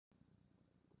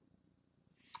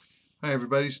Hi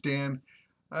everybody, Stan.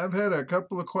 I've had a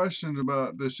couple of questions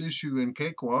about this issue in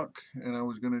Cakewalk, and I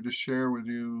was going to just share with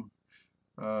you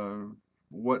uh,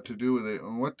 what to do with it.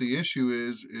 And what the issue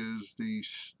is the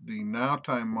now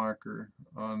time marker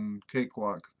on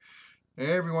Cakewalk.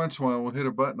 Every once in a while, we'll hit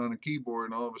a button on a keyboard,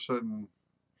 and all of a sudden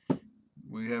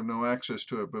we have no access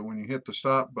to it. But when you hit the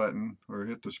stop button or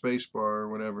hit the space bar or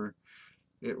whatever,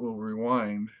 it will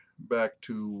rewind back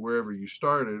to wherever you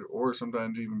started, or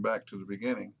sometimes even back to the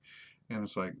beginning. And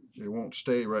it's like it won't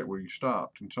stay right where you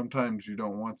stopped, and sometimes you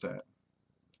don't want that.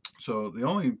 So the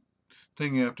only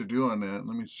thing you have to do on that,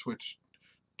 let me switch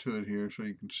to it here so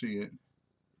you can see it.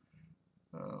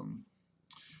 um,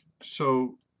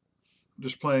 so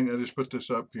just playing, I just put this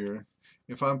up here.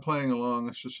 If I'm playing along,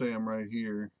 let's just say I'm right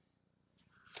here,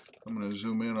 I'm going to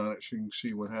zoom in on it so you can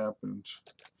see what happens.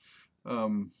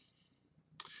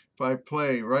 If I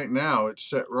play right now, it's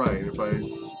set right. If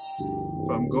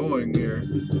I'm going here,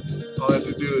 all I have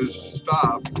to do is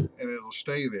stop and it'll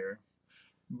stay there.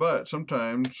 But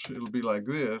sometimes it'll be like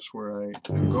this, where I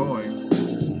am going,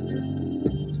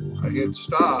 I hit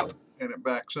stop, and it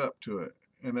backs up to it.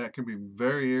 And that can be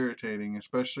very irritating,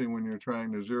 especially when you're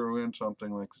trying to zero in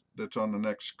something like that's on the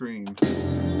next screen,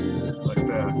 like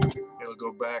that. It'll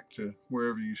go back to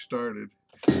wherever you started.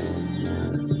 So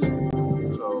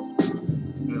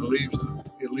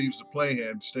it leaves the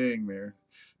playhead staying there.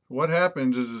 What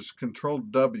happens is it's Control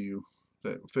W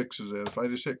that fixes it. If I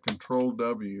just hit Control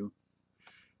W,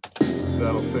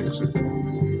 that'll fix it.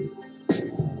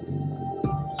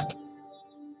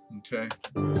 Okay,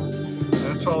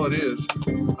 that's all it is.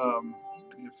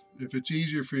 If it's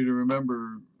easier for you to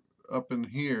remember, up in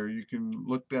here, you can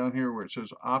look down here where it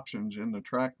says Options in the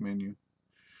track menu,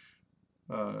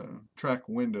 track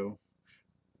window,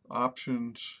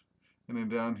 Options, and then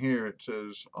down here it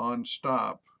says On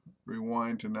Stop,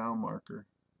 Rewind to Now Marker.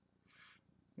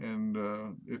 And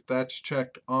if that's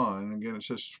checked on, again it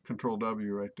says Control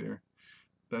W right there,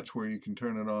 that's where you can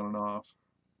turn it on and off.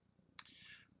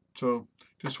 So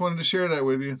just wanted to share that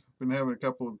with you. Been having a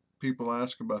couple of people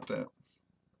ask about that.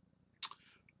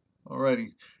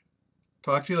 Alrighty,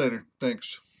 talk to you later.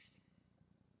 Thanks.